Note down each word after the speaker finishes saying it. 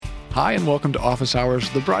Hi, and welcome to Office Hours,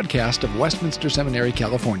 the broadcast of Westminster Seminary,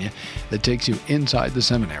 California, that takes you inside the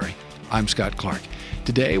seminary. I'm Scott Clark.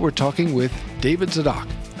 Today, we're talking with David Zadok,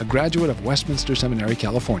 a graduate of Westminster Seminary,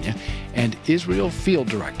 California, and Israel Field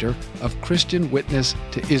Director of Christian Witness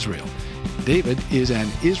to Israel. David is an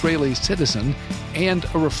Israeli citizen and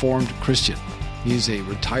a Reformed Christian. He's a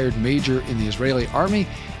retired major in the Israeli Army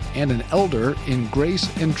and an elder in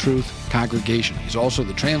Grace and Truth congregation. He's also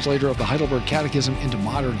the translator of the Heidelberg Catechism into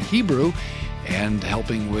modern Hebrew and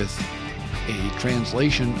helping with a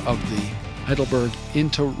translation of the Heidelberg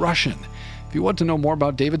into Russian. If you want to know more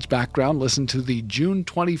about David's background, listen to the June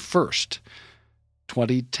 21st,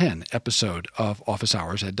 2010 episode of Office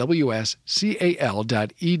Hours at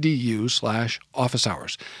wscal.edu/office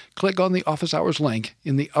hours. Click on the Office Hours link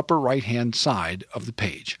in the upper right-hand side of the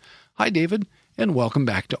page. Hi, David, and welcome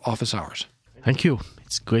back to Office Hours. Thank you.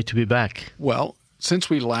 It's great to be back. Well, since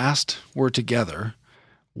we last were together,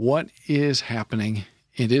 what is happening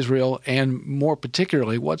in Israel, and more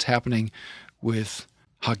particularly, what's happening with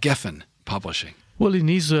HaGeffen Publishing? Well, in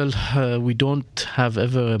Israel, we don't have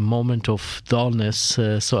ever a moment of dullness,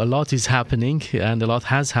 so a lot is happening, and a lot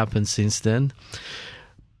has happened since then.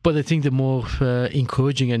 But I think the more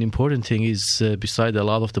encouraging and important thing is, beside a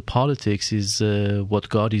lot of the politics, is what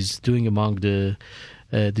God is doing among the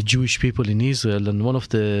Jewish people in Israel. And one of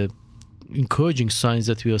the encouraging signs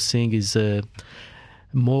that we are seeing is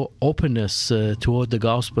more openness toward the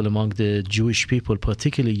gospel among the Jewish people,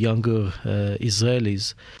 particularly younger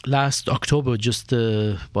Israelis. Last October, just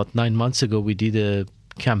about 9 months ago, we did a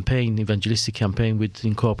campaign, evangelistic campaign,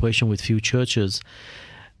 in cooperation with few churches.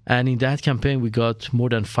 And in that campaign, we got more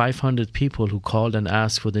than 500 people who called and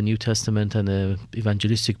asked for the New Testament and an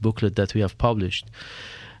evangelistic booklet that we have published.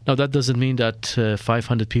 Now, that doesn't mean that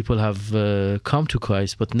 500 people have come to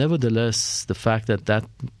Christ, but nevertheless, the fact that that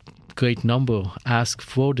great number asked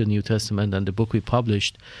for the New Testament and the book we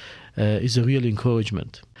published is a real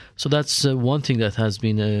encouragement. So that's one thing that has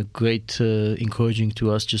been a great encouraging to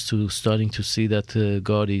us, just to starting to see that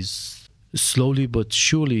God is slowly but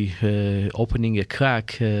surely opening a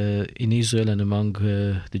crack in Israel and among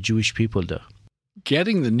the Jewish people there.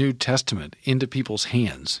 Getting the New Testament into people's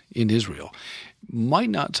hands in Israel might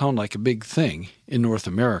not sound like a big thing in North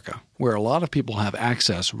America, where a lot of people have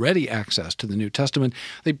ready access to the New Testament.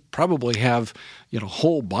 They probably have,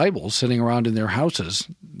 whole Bibles sitting around in their houses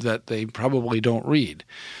that they probably don't read.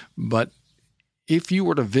 But if you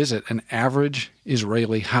were to visit an average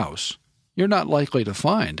Israeli house, you're not likely to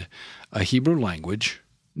find a Hebrew language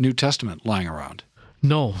New Testament lying around.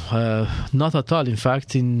 No, not at all. In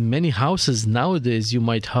fact, in many houses nowadays, you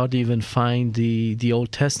might hardly even find the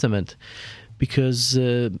Old Testament, because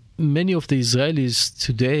many of the Israelis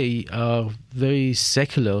today are very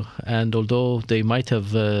secular, and although they might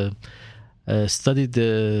have studied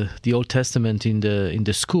the Old Testament in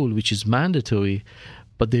the school, which is mandatory,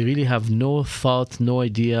 but they really have no thought, no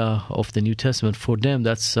idea of the New Testament. For them,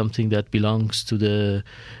 that's something that belongs to the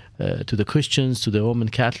Christians, to the Roman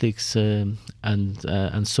Catholics, and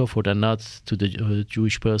so forth, and not to the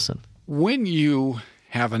Jewish person. When you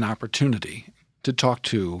have an opportunity to talk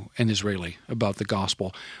to an Israeli about the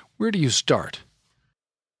gospel, where do you start?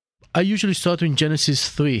 I usually start in Genesis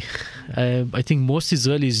 3. I think most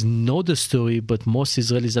Israelis know the story, but most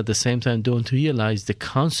Israelis at the same time don't realize the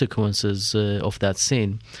consequences of that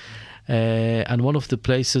sin. And one of the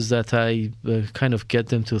places that I kind of get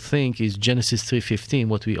them to think is Genesis 3:15,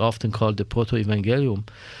 what we often call the Proto-Evangelium.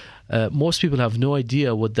 Most people have no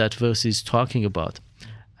idea what that verse is talking about.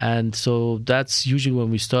 And so that's usually when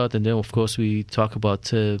we start. And then, of course, we talk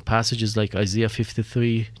about passages like Isaiah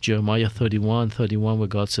 53, Jeremiah 31, where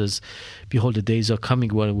God says, "Behold, the days are coming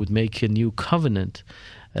when I would make a new covenant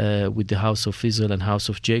with the house of Israel and house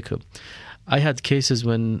of Jacob." I had cases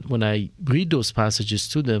when I read those passages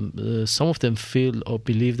to them, some of them feel or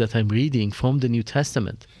believe that I'm reading from the New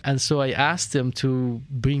Testament. And so I asked them to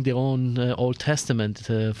bring their own Old Testament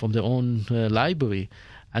from their own library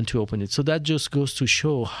and to open it. So that just goes to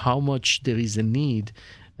show how much there is a need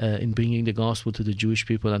in bringing the gospel to the Jewish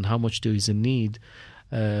people, and how much there is a need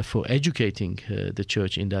for educating the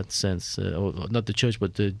church in that sense, or not the church,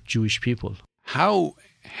 but the Jewish people. How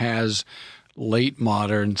has late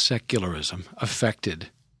modern secularism affected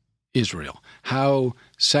Israel? How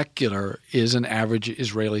secular is an average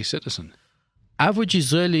Israeli citizen? Average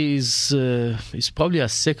Israeli is probably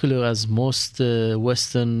as secular as most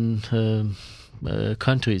Western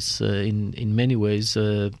countries in many ways.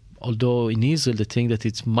 Although in Israel, the thing that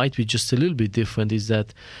it might be just a little bit different is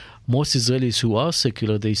that most Israelis who are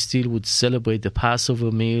secular, they still would celebrate the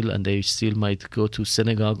Passover meal, and they still might go to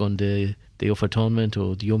synagogue on the Day of Atonement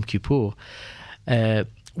or the Yom Kippur.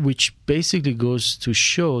 which basically goes to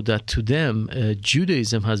show that to them,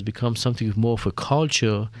 Judaism has become something more of a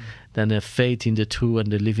culture than a faith in the true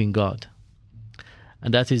and the living God.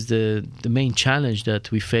 And that is the main challenge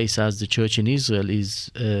that we face as the church in Israel, is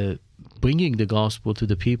bringing the gospel to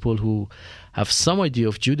the people who have some idea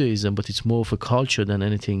of Judaism, but it's more of a culture than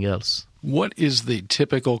anything else. What is the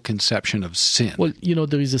typical conception of sin? Well,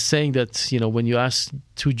 there is a saying that, when you ask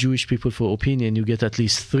two Jewish people for opinion, you get at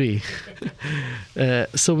least three.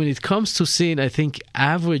 So when it comes to sin, I think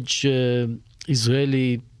average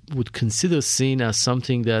Israeli would consider sin as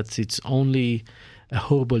something that it's only a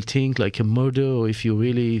horrible thing, like a murder, or if you're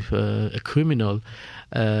really a criminal,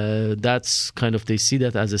 that's kind of, they see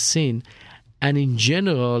that as a sin. And in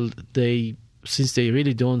general, since they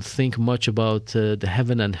really don't think much about the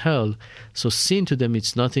heaven and hell, so sin to them,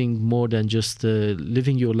 it's nothing more than just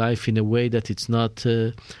living your life in a way that it's not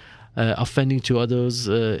offending to others.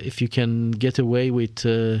 If you can get away with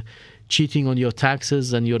cheating on your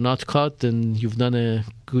taxes and you're not caught, then you've done a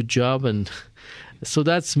good job. And so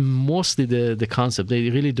that's mostly the concept.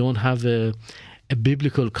 They really don't have a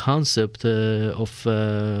biblical concept of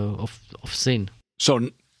sin. So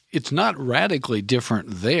it's not radically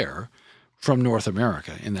different there from North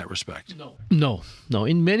America in that respect. No.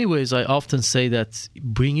 In many ways, I often say that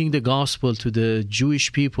bringing the gospel to the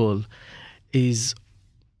Jewish people is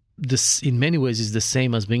in many ways is the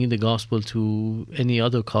same as bringing the gospel to any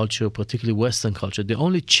other culture, particularly Western culture. The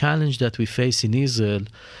only challenge that we face in Israel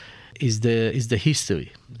is the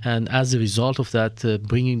history, and as a result of that,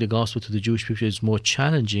 bringing the gospel to the Jewish people is more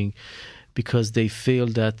challenging, because they feel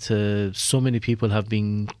that so many people have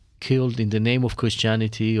been killed in the name of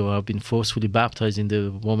Christianity, or have been forcefully baptized in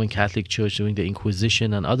the Roman Catholic Church during the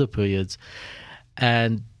Inquisition and other periods.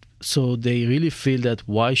 And so they really feel that,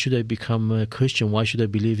 why should I become a Christian? Why should I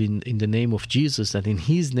believe in the name of Jesus? That in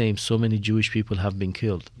his name so many Jewish people have been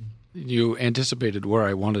killed. You anticipated where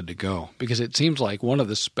I wanted to go, because it seems like one of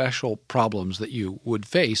the special problems that you would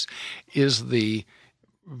face is the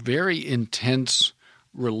very intense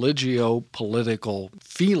religio-political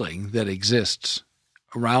feeling that exists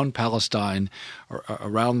around Palestine, or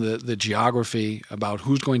around the geography, about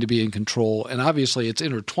who's going to be in control. And obviously it's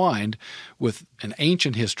intertwined with an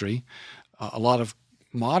ancient history, a lot of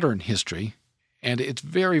modern history, and it's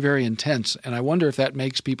very, very intense. And I wonder if that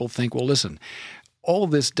makes people think, well, listen, all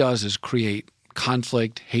this does is create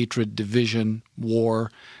conflict, hatred, division,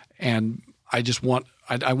 war, and I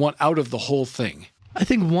want out of the whole thing. I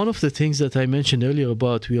think one of the things that I mentioned earlier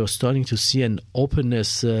about we are starting to see an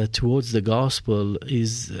openness towards the gospel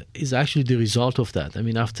is actually the result of that. I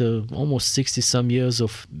mean, after almost 60-some years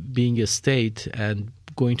of being a state and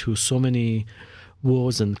going through so many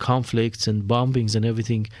wars and conflicts and bombings and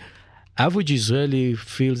everything, average Israeli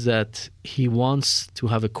feels that he wants to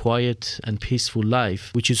have a quiet and peaceful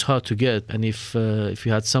life, which is hard to get. And if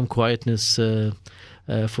you had some quietness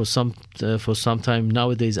for some time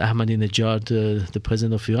nowadays, Ahmadinejad, the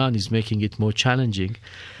president of Iran, is making it more challenging.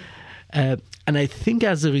 And I think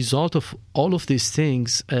as a result of all of these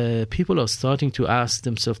things, people are starting to ask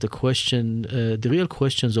themselves the real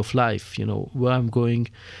questions of life. Where I'm going.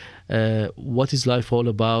 What is life all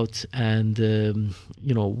about, and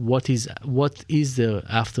what is there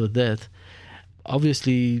after death?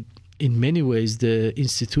 Obviously, in many ways, the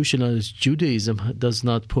institutionalized Judaism does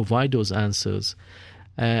not provide those answers,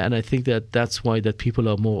 and I think that's why that people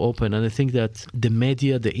are more open. And I think that the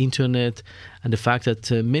media, the internet, and the fact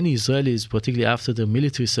that many Israelis, particularly after their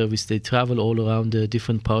military service, they travel all around the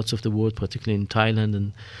different parts of the world, particularly in Thailand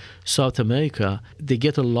and South America, they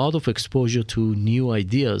get a lot of exposure to new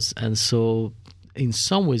ideas. And so in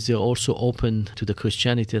some ways they're also open to the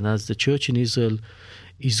Christianity. And as the church in Israel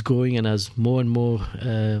is growing, and as more and more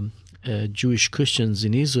Jewish Christians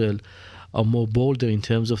in Israel are more bolder in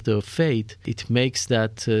terms of their faith, it makes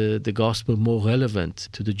that the gospel more relevant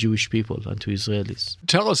to the Jewish people and to Israelis.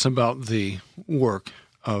 Tell us about the work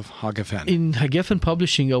of HaGefen. In HaGefen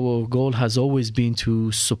Publishing, our goal has always been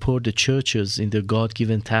to support the churches in their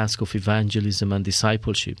God-given task of evangelism and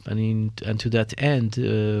discipleship. And to that end,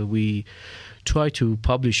 we try to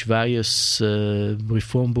publish various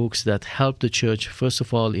reform books that help the church, first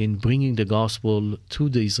of all, in bringing the gospel to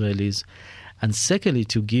the Israelis, and secondly,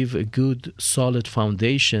 to give a good, solid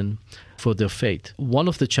foundation for their faith. One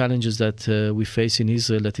of the challenges that we face in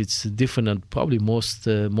Israel, that it's different than probably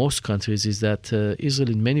most countries, is that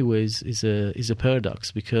Israel in many ways is a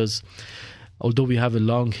paradox, because although we have a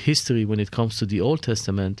long history when it comes to the Old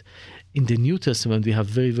Testament, in the New Testament we have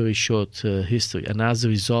very, very short history. And as a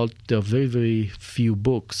result, there are very, very few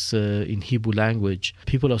books in Hebrew language.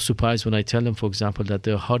 People are surprised when I tell them, for example, that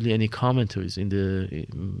there are hardly any commentaries in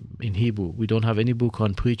Hebrew. We don't have any book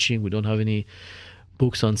on preaching. We don't have any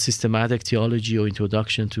books on systematic theology or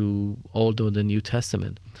introduction to Old or the New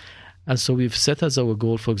Testament. And so we've set as our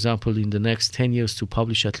goal, for example, in the next 10 years to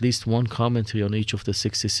publish at least one commentary on each of the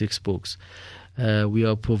 66 books. We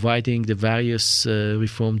are providing the various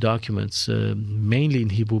Reformed documents, mainly in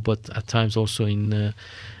Hebrew, but at times also in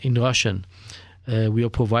Russian. We are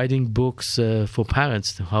providing books for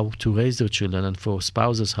parents, how to raise their children, and for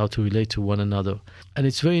spouses, how to relate to one another. And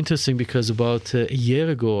it's very interesting because about a year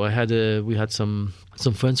ago, we had some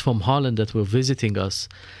friends from Holland that were visiting us.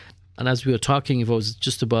 And as we were talking, it was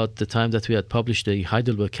just about the time that we had published the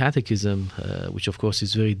Heidelberg Catechism, which of course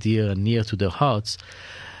is very dear and near to their hearts.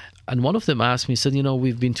 And one of them asked me, said,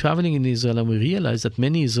 we've been traveling in Israel and we realized that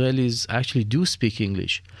many Israelis actually do speak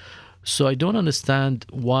English. So I don't understand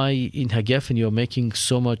why in Hagefen you're making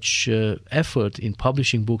so much effort in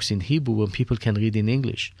publishing books in Hebrew when people can read in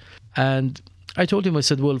English. And I told him, I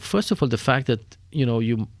said, well, first of all, the fact that,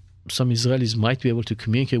 some Israelis might be able to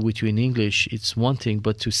communicate with you in English, it's one thing,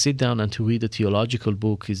 but to sit down and to read a theological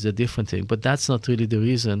book is a different thing. But that's not really the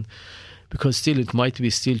reason, because still it might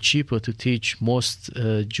be still cheaper to teach most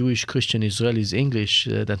Jewish Christian Israelis English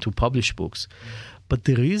than to publish books. But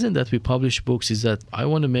the reason that we publish books is that I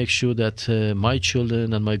want to make sure that my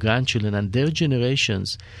children and my grandchildren and their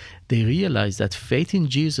generations, they realize that faith in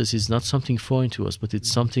Jesus is not something foreign to us, but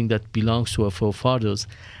it's something that belongs to our forefathers,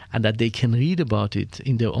 and that they can read about it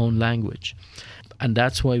in their own language. And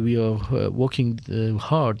that's why we are working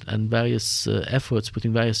hard and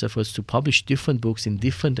putting various efforts to publish different books in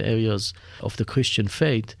different areas of the Christian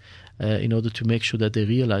faith in order to make sure that they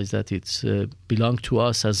realize that it's belongs to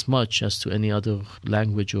us as much as to any other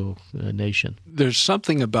language or nation. There's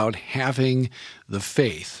something about having the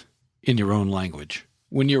faith in your own language.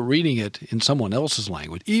 When you're reading it in someone else's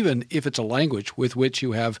language, even if it's a language with which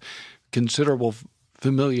you have considerable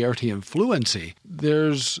familiarity and fluency,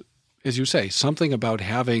 there's, as you say, something about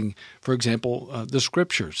having, for example, the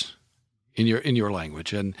scriptures in your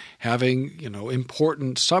language, and having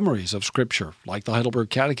important summaries of scripture like the Heidelberg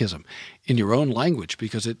Catechism in your own language,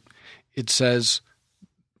 because it says,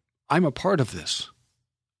 I'm a part of this.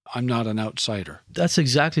 I'm not an outsider. That's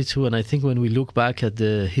exactly true. And I think when we look back at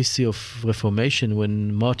the history of Reformation,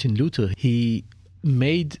 when Martin Luther, he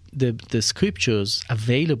made the scriptures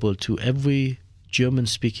available to every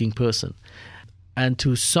German-speaking person. And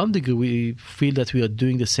to some degree, we feel that we are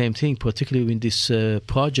doing the same thing, particularly in this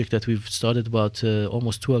project that we've started about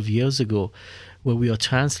almost 12 years ago, where we are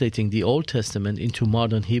translating the Old Testament into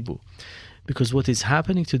modern Hebrew. Because what is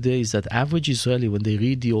happening today is that average Israeli, when they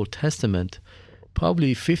read the Old Testament,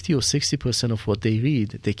 probably 50 or 60% of what they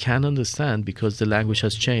read, they can't understand because the language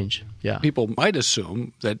has changed. Yeah. People might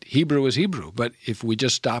assume that Hebrew is Hebrew, but if we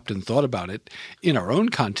just stopped and thought about it in our own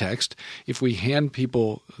context, if we hand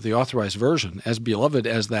people the authorized version, as beloved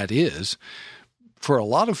as that is, for a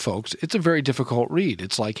lot of folks, it's a very difficult read.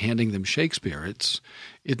 It's like handing them Shakespeare. It's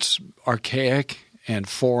archaic and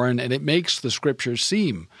foreign, and it makes the scriptures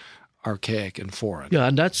seem archaic and foreign. Yeah,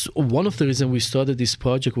 and that's one of the reasons we started this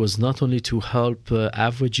project, was not only to help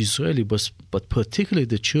average Israeli, but particularly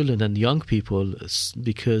the children and young people,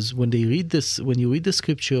 because when you read the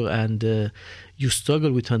scripture and you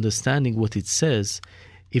struggle with understanding what it says,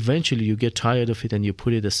 eventually you get tired of it and you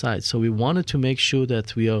put it aside. So we wanted to make sure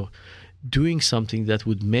that we are doing something that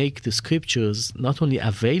would make the scriptures not only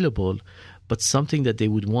available, but something that they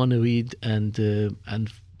would want to read and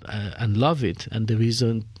love it. And the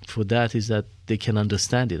reason for that is that they can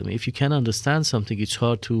understand it. I mean, if you can understand something, it's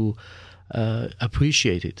hard to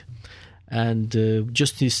appreciate it. And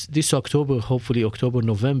just this October, hopefully October,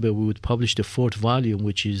 November, we would publish the 4th volume,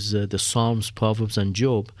 which is the Psalms, Proverbs, and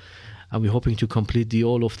Job. And we're hoping to complete the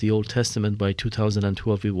all of the Old Testament by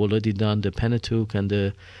 2012. We've already done the Pentateuch and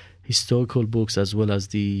the historical books as well as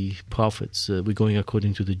the prophets. We're going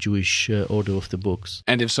according to the Jewish order of the books.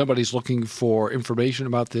 And if somebody's looking for information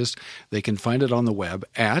about this, they can find it on the web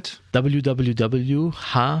at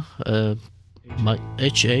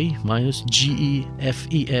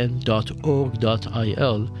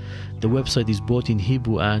www.ha-gefen.org.il. The website is both in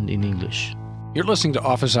Hebrew and in English. You're listening to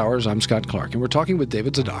Office Hours. I'm Scott Clark, and we're talking with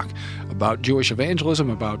David Zadok about Jewish evangelism,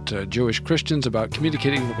 about Jewish Christians, about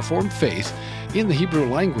communicating the Reformed faith in the Hebrew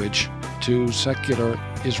language to secular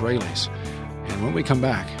Israelis. And when we come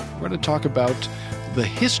back, we're going to talk about the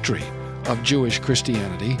history of Jewish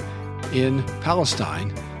Christianity in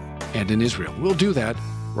Palestine and in Israel. We'll do that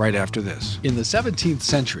right after this. In the 17th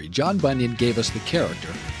century, John Bunyan gave us the character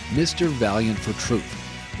Mr. Valiant for Truth.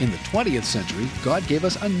 In the 20th century, God gave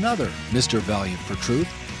us another Mr. Valiant for Truth,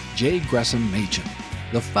 J. Gresham Machen,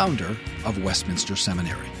 the founder of Westminster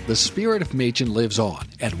Seminary. The spirit of Machen lives on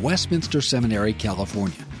at Westminster Seminary,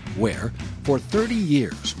 California, where, for 30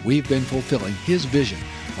 years, we've been fulfilling his vision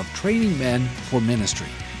of training men for ministry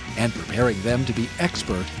and preparing them to be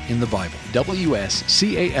expert in the Bible.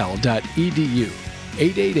 WSCAL.edu,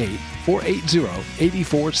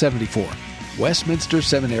 888-480-8474, Westminster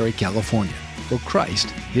Seminary, California, for Christ,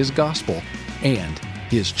 His gospel, and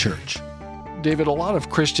His church. David, a lot of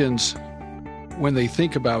Christians, when they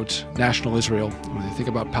think about national Israel, when they think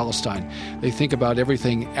about Palestine, they think about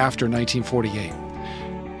everything after 1948.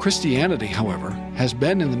 Christianity, however, has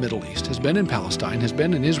been in the Middle East, has been in Palestine, has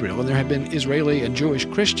been in Israel, and there have been Israeli and Jewish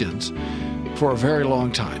Christians for a very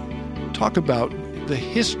long time. Talk about the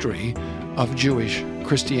history of Jewish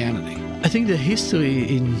Christianity. I think the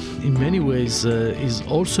history in many ways is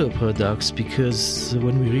also a paradox, because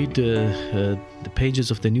when we read the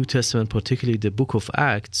pages of the New Testament, particularly the book of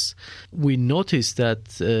Acts, we notice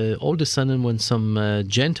that all of a sudden when some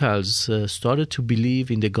Gentiles started to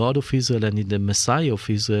believe in the God of Israel and in the Messiah of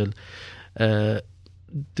Israel, the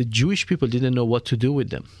Jewish people didn't know what to do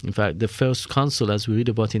with them. In fact, the first council, as we read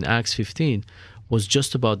about in Acts 15, was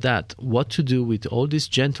just about that, what to do with all these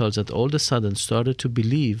Gentiles that all of a sudden started to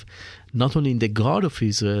believe not only in the God of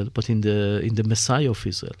Israel, but in the Messiah of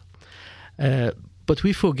Israel. But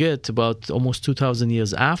we forget about almost 2,000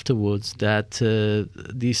 years afterwards that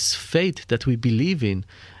this faith that we believe in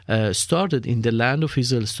started in the land of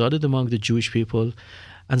Israel, started among the Jewish people.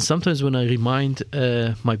 And sometimes when I remind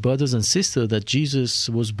my brothers and sisters that Jesus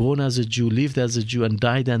was born as a Jew, lived as a Jew, and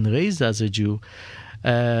died and raised as a Jew,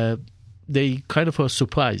 they kind of are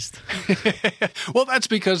surprised. Well, that's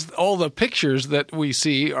because all the pictures that we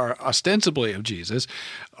see are ostensibly of Jesus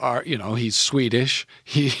are, he's Swedish,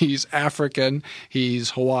 he's African,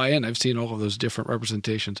 he's Hawaiian. I've seen all of those different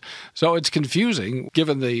representations. So it's confusing,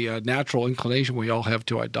 given the natural inclination we all have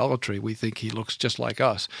to idolatry. We think he looks just like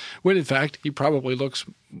us, when in fact he probably looks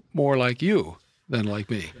more like you than like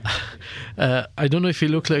me. I don't know if you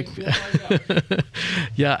look like...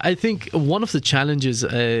 Yeah, I think one of the challenges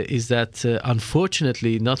is that,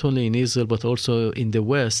 unfortunately, not only in Israel, but also in the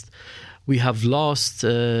West, we have lost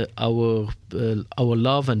our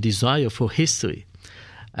love and desire for history.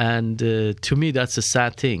 And to me, that's a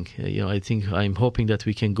sad thing. I think I'm hoping that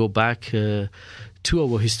we can go back to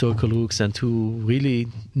our historical roots and to really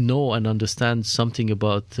know and understand something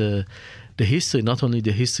about the history, not only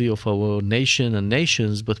the history of our nation and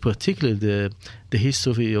nations, but particularly the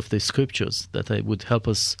history of the scriptures, that would help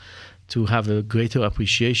us to have a greater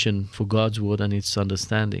appreciation for God's word and its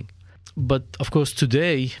understanding. But of course,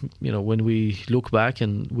 today, when we look back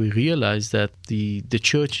and we realize that the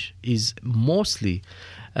church is mostly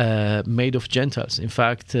made of Gentiles. In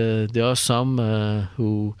fact, there are some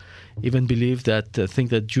who even believe that think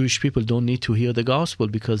that Jewish people don't need to hear the gospel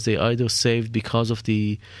because they either saved because of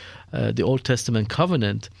the Old Testament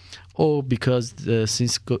covenant, or because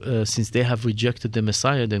since they have rejected the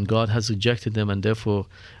Messiah, then God has rejected them, and therefore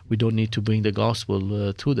we don't need to bring the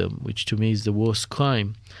gospel to them, which to me is the worst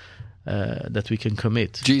crime that we can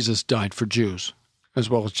commit. Jesus died for Jews as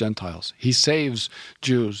well as Gentiles. He saves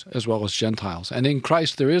Jews as well as Gentiles. And in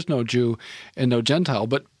Christ there is no Jew and no Gentile,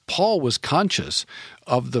 but Paul was conscious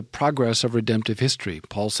of the progress of redemptive history.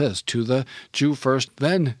 Paul says, to the Jew first,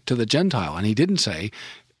 then to the Gentile. And he didn't say,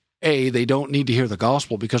 A, they don't need to hear the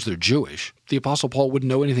gospel because they're Jewish. The Apostle Paul wouldn't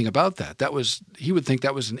know anything about that. He would think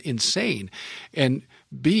that was insane. And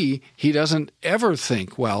B, he doesn't ever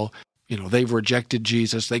think, well, they've rejected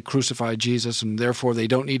Jesus, they crucified Jesus, and therefore they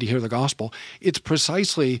don't need to hear the gospel. It's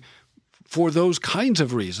precisely for those kinds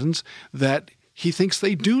of reasons that he thinks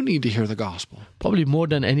they do need to hear the gospel. Probably more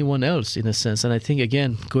than anyone else, in a sense. And I think,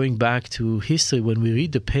 again, going back to history, when we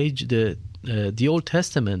read the Old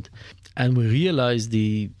Testament, and we realize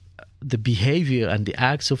the behavior and the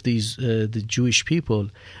acts of the Jewish people,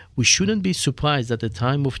 we shouldn't be surprised at the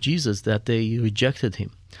time of Jesus that they rejected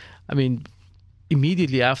him. I mean,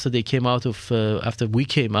 immediately after we came out of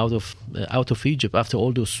Egypt, after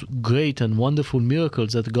all those great and wonderful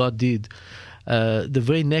miracles that God did, the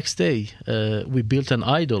very next day we built an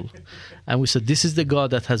idol, and we said, "This is the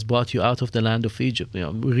God that has brought you out of the land of Egypt."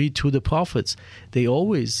 We read through the prophets; they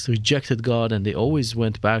always rejected God, and they always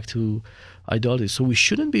went back to idolatry. So we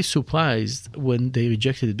shouldn't be surprised when they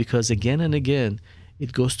rejected it, because again and again,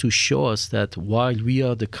 it goes to show us that while we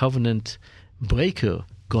are the covenant breaker,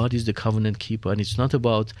 God is the covenant keeper, and it's not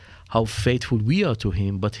about how faithful we are to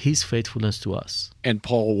him, but his faithfulness to us. And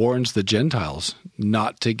Paul warns the Gentiles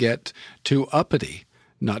not to get too uppity,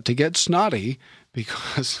 not to get snotty,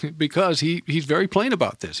 because he's very plain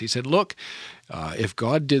about this. He said, look, if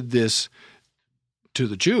God did this to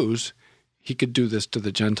the Jews, he could do this to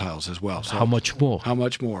the Gentiles as well. So how much more? How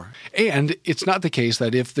much more? And it's not the case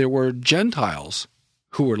that if there were Gentiles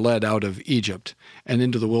who were led out of Egypt and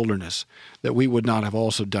into the wilderness, that we would not have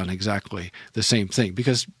also done exactly the same thing,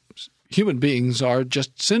 because human beings are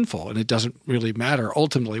just sinful, and it doesn't really matter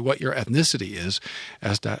ultimately what your ethnicity is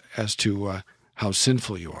as to how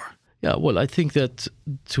sinful you are. Yeah, well, I think that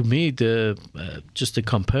to me, just the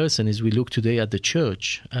comparison is we look today at the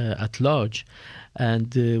church at large,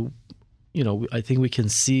 and I think we can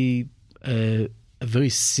see a very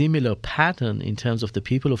similar pattern in terms of the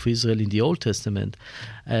people of Israel in the Old Testament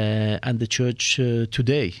and the church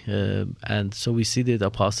today. And so we see the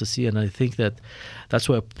apostasy, and I think that's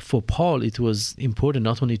why for Paul it was important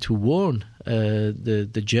not only to warn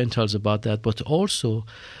the Gentiles about that, but also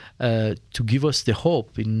to give us the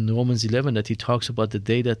hope in Romans 11 that he talks about the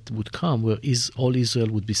day that would come where all Israel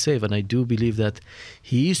would be saved. And I do believe that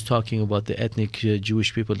he is talking about the ethnic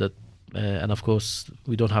Jewish people that and of course,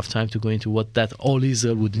 we don't have time to go into what that all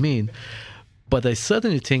Israel would mean. But I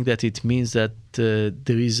certainly think that it means that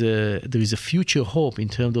there is a future hope in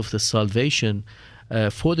terms of the salvation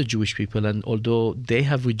for the Jewish people. And although they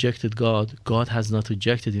have rejected God, God has not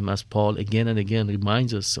rejected him, as Paul again and again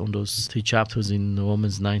reminds us on those 3 chapters in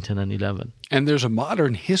Romans 9, 10, and 11. And there's a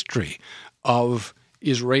modern history of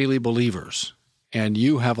Israeli believers. And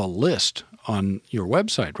you have a list on your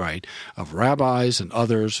website, right, of rabbis and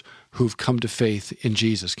others who've come to faith in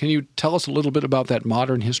Jesus. Can you tell us a little bit about that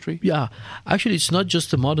modern history? Yeah. Actually, it's not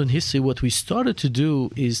just a modern history. What we started to do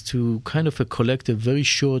is to kind of collect a very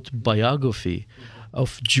short biography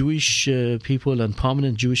of Jewish people and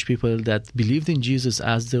prominent Jewish people that believed in Jesus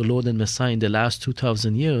as their Lord and Messiah in the last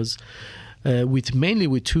 2,000 years, mainly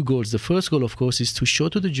with 2 goals. The first goal, of course, is to show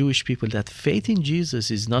to the Jewish people that faith in Jesus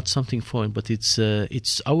is not something foreign, but it's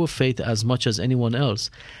our faith as much as anyone else,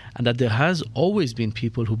 and that there has always been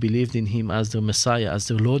people who believed in him as their Messiah, as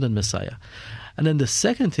their Lord and Messiah. And then the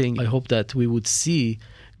second thing, I hope that we would see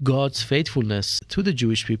God's faithfulness to the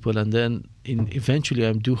Jewish people, and then eventually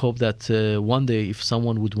I do hope that one day if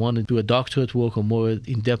someone would want to do a doctorate work or more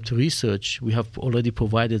in-depth research, we have already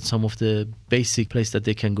provided some of the basic place that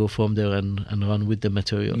they can go from there and run with the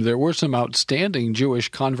material. There were some outstanding Jewish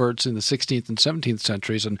converts in the 16th and 17th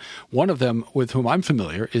centuries, and one of them with whom I'm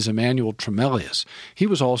familiar is Emmanuel Tremellius. He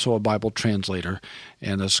was also a Bible translator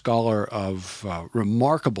and a scholar of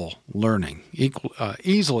remarkable learning,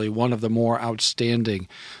 easily one of the more outstanding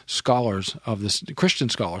scholars of this, Christian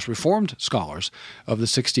scholars, Reformed scholars of the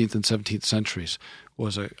 16th and 17th centuries,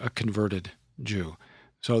 was a converted Jew.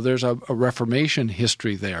 So there's a Reformation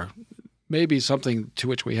history there, maybe something to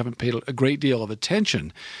which we haven't paid a great deal of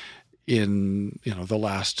attention in the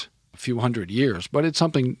last few hundred years, but it's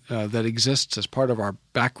something that exists as part of our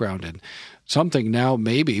background, and something now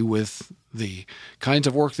maybe with the kinds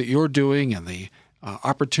of work that you're doing and the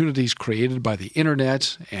opportunities created by the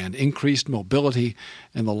internet and increased mobility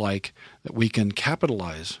and the like, that we can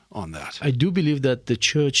capitalize on that. I do believe that the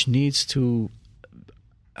church needs to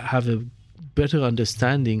have a better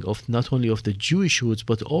understanding of not only of the Jewish roots,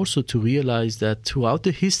 but also to realize that throughout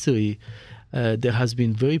the history, there has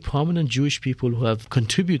been very prominent Jewish people who have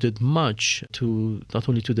contributed much to not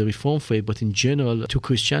only to the Reformed faith, but in general to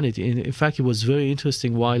Christianity. In fact, it was very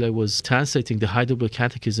interesting while I was translating the Heidelberg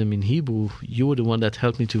Catechism in Hebrew. You were the one that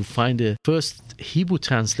helped me to find the first Hebrew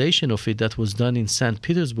translation of it that was done in St.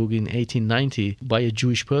 Petersburg in 1890 by a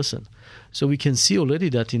Jewish person. So we can see already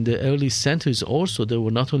that in the early centuries also there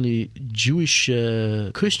were not only Jewish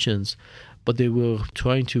Christians, but they were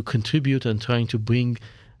trying to contribute and trying to bring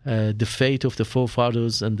the faith of the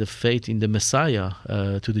forefathers and the faith in the Messiah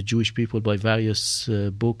to the Jewish people by various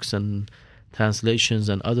books and translations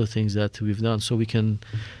and other things that we've done. So we can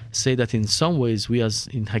say that in some ways we as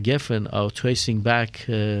in Hagefen are tracing back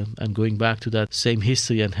and going back to that same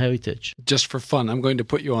history and heritage. Just for fun, I'm going to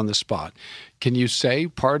put you on the spot. Can you say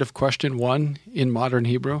part of question 1 in modern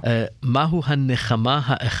Hebrew? Mahu hanechama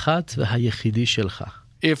ha'echad v'hayechidi shelcha.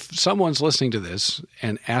 If someone's listening to this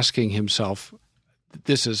and asking himself,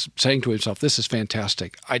 saying to himself, this is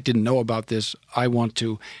fantastic, I didn't know about this, I want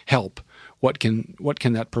to help what can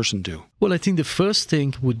that person do? Well, I think the first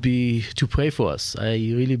thing would be to pray for us. I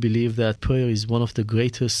really believe that prayer is one of the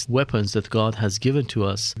greatest weapons that God has given to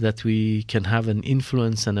us, that we can have an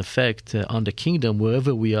influence and effect on the kingdom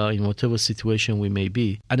wherever we are, in whatever situation we may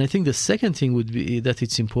be. And I think the second thing would be that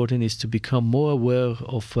it's important is to become more aware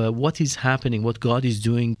of what is happening, what God is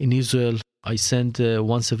doing in Israel. I send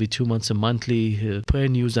once every 2 months a monthly prayer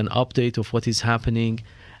news and update of what is happening.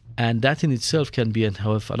 And that in itself can be a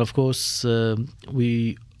help. And of course,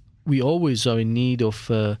 we always are in need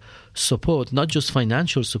of support, not just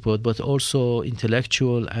financial support, but also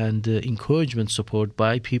intellectual and encouragement support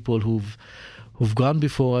by people who've gone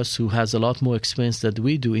before us, who has a lot more experience than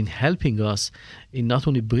we do in helping us in not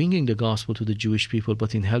only bringing the gospel to the Jewish people,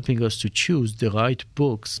 but in helping us to choose the right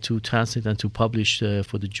books to translate and to publish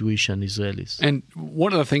for the Jewish and Israelis. And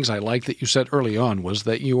one of the things I liked that you said early on was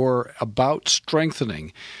that you're about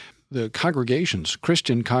strengthening the congregations,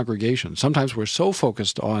 Christian congregations. Sometimes we're so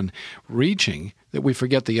focused on reaching that we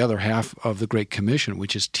forget the other half of the Great Commission,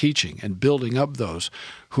 which is teaching and building up those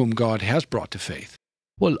whom God has brought to faith.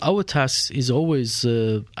 Well, our task is always,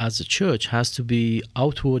 as a church, has to be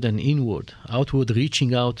outward and inward. Outward,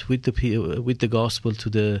 reaching out with the gospel to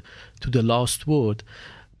the lost world.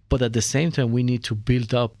 But at the same time, we need to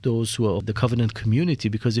build up those who are the covenant community,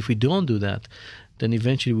 because if we don't do that, then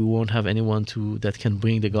eventually we won't have anyone that can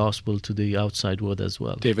bring the gospel to the outside world as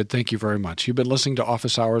well. David, thank you very much. You've been listening to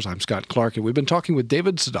Office Hours. I'm Scott Clark, and we've been talking with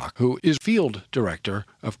David Zadok, who is Field Director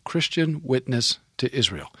of Christian Witness to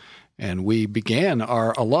Israel. And we began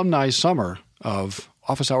our alumni summer of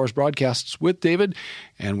Office Hours broadcasts with David,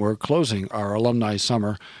 and we're closing our alumni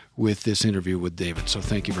summer with this interview with David. So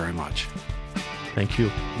thank you very much. Thank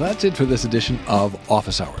you. That's it for this edition of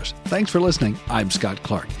Office Hours. Thanks for listening. I'm Scott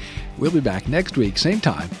Clark. We'll be back next week, same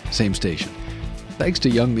time, same station. Thanks to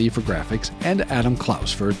Young Lee for graphics and Adam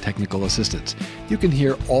Klaus for technical assistance. You can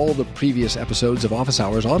hear all the previous episodes of Office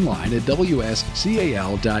Hours online at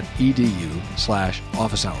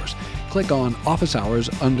wscal.edu/Office Hours. Click on Office Hours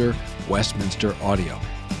under Westminster Audio.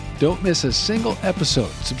 Don't miss a single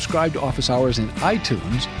episode. Subscribe to Office Hours in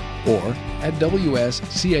iTunes or at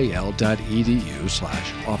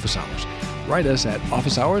wscal.edu/Office Hours. Write us at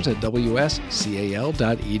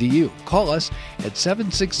officehours@wscal.edu. Call us at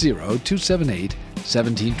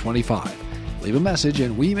 760-278-1725. Leave a message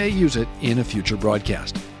and we may use it in a future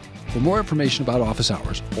broadcast. For more information about Office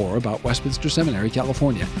Hours or about Westminster Seminary,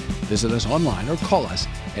 California, visit us online or call us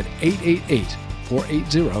at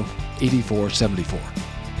 888-480-8474.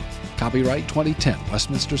 Copyright 2010,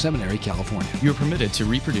 Westminster Seminary, California. You are permitted to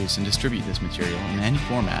reproduce and distribute this material in any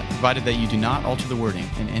format, provided that you do not alter the wording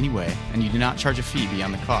in any way and you do not charge a fee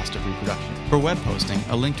beyond the cost of reproduction. For web hosting,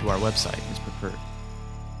 a link to our website is preferred.